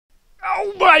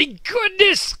Oh my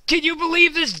goodness! Can you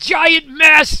believe this giant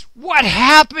mess? What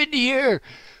happened here?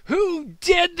 Who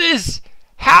did this?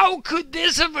 How could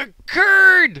this have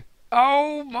occurred?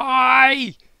 Oh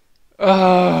my!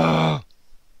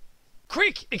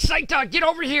 Quick, Excitedog, get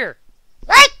over here!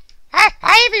 What?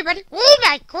 Hi everybody! Oh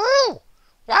my god!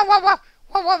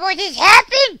 What has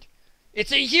happened?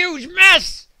 It's a huge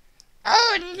mess!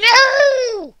 Oh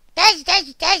no! That's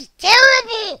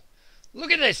terrible!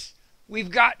 Look at this!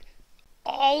 We've got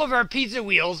all of our pizza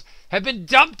wheels have been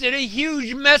dumped in a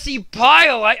huge messy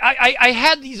pile. I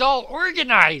had these all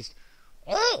organized.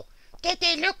 Oh,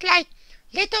 they look like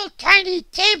little tiny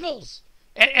tables.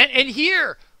 And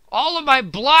here, all of my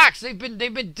blocks, they've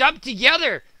been dumped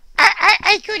together.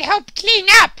 I could help clean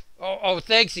up. Oh,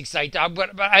 thanks, Excitedog,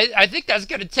 but I think that's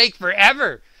gonna take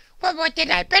forever. Well, then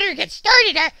I better get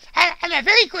started. I'm a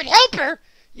very good helper.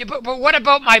 Yeah, but what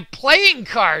about my playing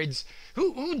cards?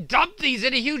 Who dumped these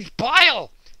in a huge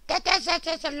pile?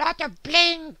 That's a lot of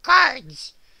playing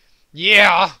cards.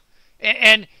 Yeah,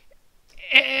 and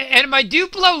my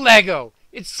Duplo Lego.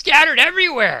 It's scattered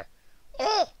everywhere.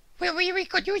 Oh, we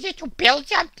could use it to build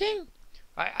something.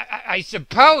 I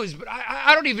suppose, but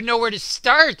I don't even know where to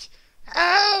start.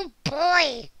 Oh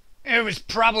boy. It was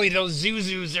probably those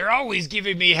Zuzus. They're always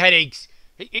giving me headaches.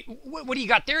 Hey, what do you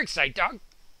got there, Excitedog?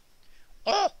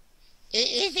 Oh,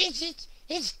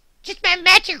 it's just my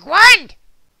magic wand.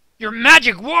 Your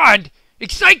magic wand?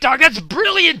 Excitedog, that's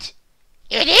brilliant.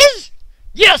 It is?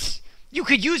 Yes, you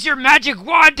could use your magic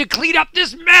wand to clean up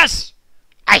this mess.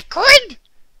 I could?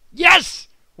 Yes.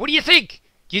 What do you think?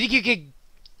 Do you think you could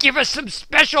give us some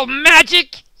special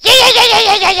magic?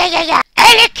 Yeah.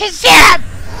 Alakazam!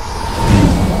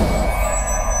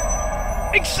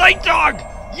 Excitedog,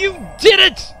 you did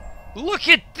it! Look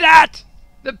at that!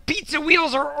 The pizza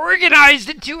wheels are organized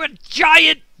into a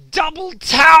giant double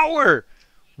tower!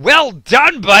 Well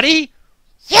done, buddy!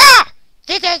 Yeah!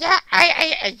 That's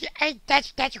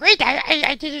great.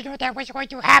 I didn't know that was going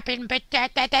to happen, but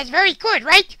that's very good,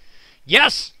 right?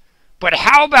 Yes, but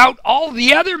how about all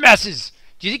the other messes?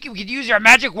 Do you think we could use our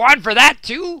magic wand for that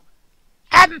too?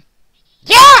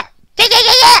 Yeah!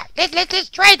 Let's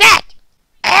try that!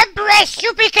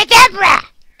 Abra-supicadabra!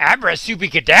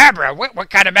 Abra-supicadabra? What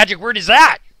kind of magic word is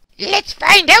that? Let's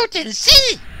find out and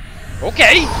see!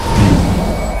 Okay.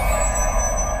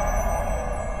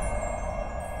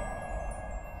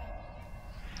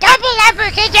 Double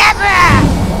abracadabra!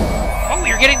 Oh,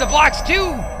 you're getting the blocks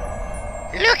too!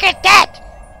 Look at that!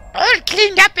 All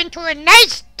cleaned up into a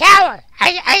nice tower!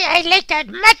 I like that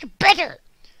much better!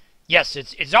 Yes,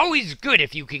 it's always good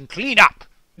if you can clean up.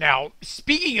 Now,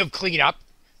 speaking of clean up,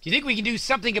 do you think we can do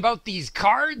something about these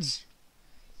cards?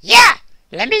 Yeah!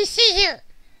 Let me see here.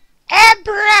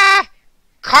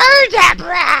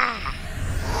 Abra-cardabra!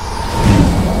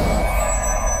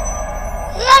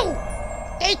 Whoa!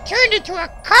 They turned into a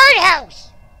card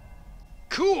house!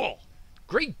 Cool!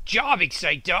 Great job,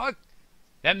 Excitedog.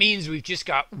 That means we've just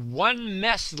got one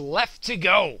mess left to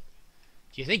go.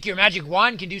 Do you think your magic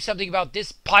wand can do something about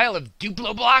this pile of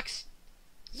Duplo blocks?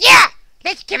 Yeah!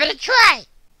 Let's give it a try!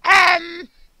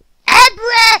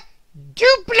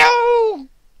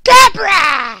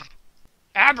 Abra-duplo-dabra!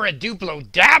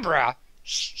 Abra-duplo-dabra?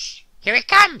 Shh! Here it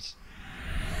comes!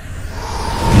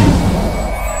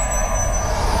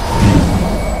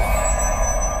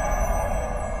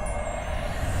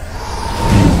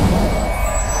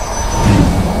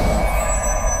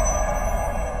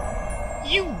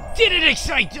 You did it,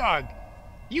 Excitedog!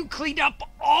 You cleaned up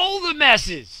all the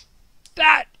messes!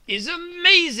 That is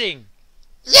amazing!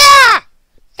 Yeah!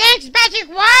 Thanks, Magic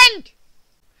Wand!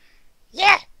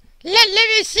 Yeah, let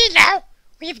me see now.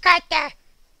 We've got the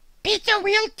pizza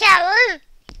wheel tower.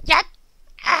 Yep.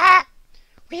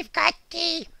 We've got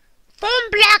the foam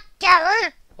block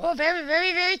tower. Oh,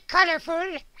 very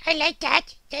colorful. I like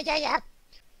that. Yeah.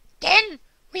 Then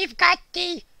we've got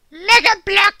the mega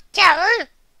block tower.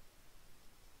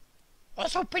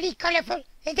 Also pretty colorful.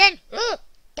 And then,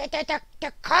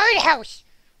 the card house.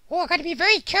 Oh, gotta be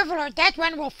very careful or that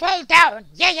one will fall down.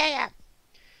 Yeah.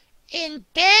 And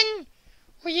then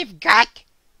we've got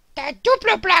the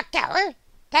Duplo block tower.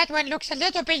 That one looks a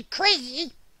little bit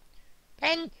crazy.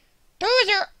 And those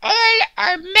are all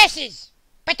our messes.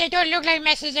 But they don't look like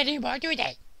messes anymore, do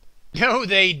they? No,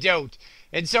 they don't.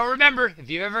 And so remember, if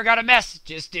you've ever got a mess,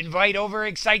 just invite over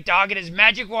Excitedog and his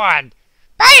magic wand.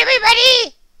 Bye,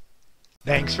 everybody!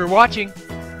 Thanks for watching.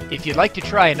 If you'd like to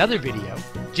try another video,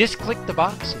 just click the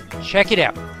box and check it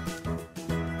out.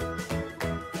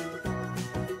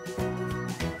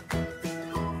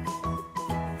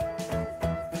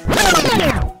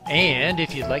 And And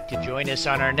if you'd like to join us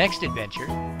on our next adventure,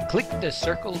 click the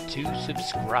circle to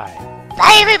subscribe.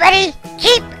 Bye, everybody.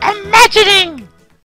 Keep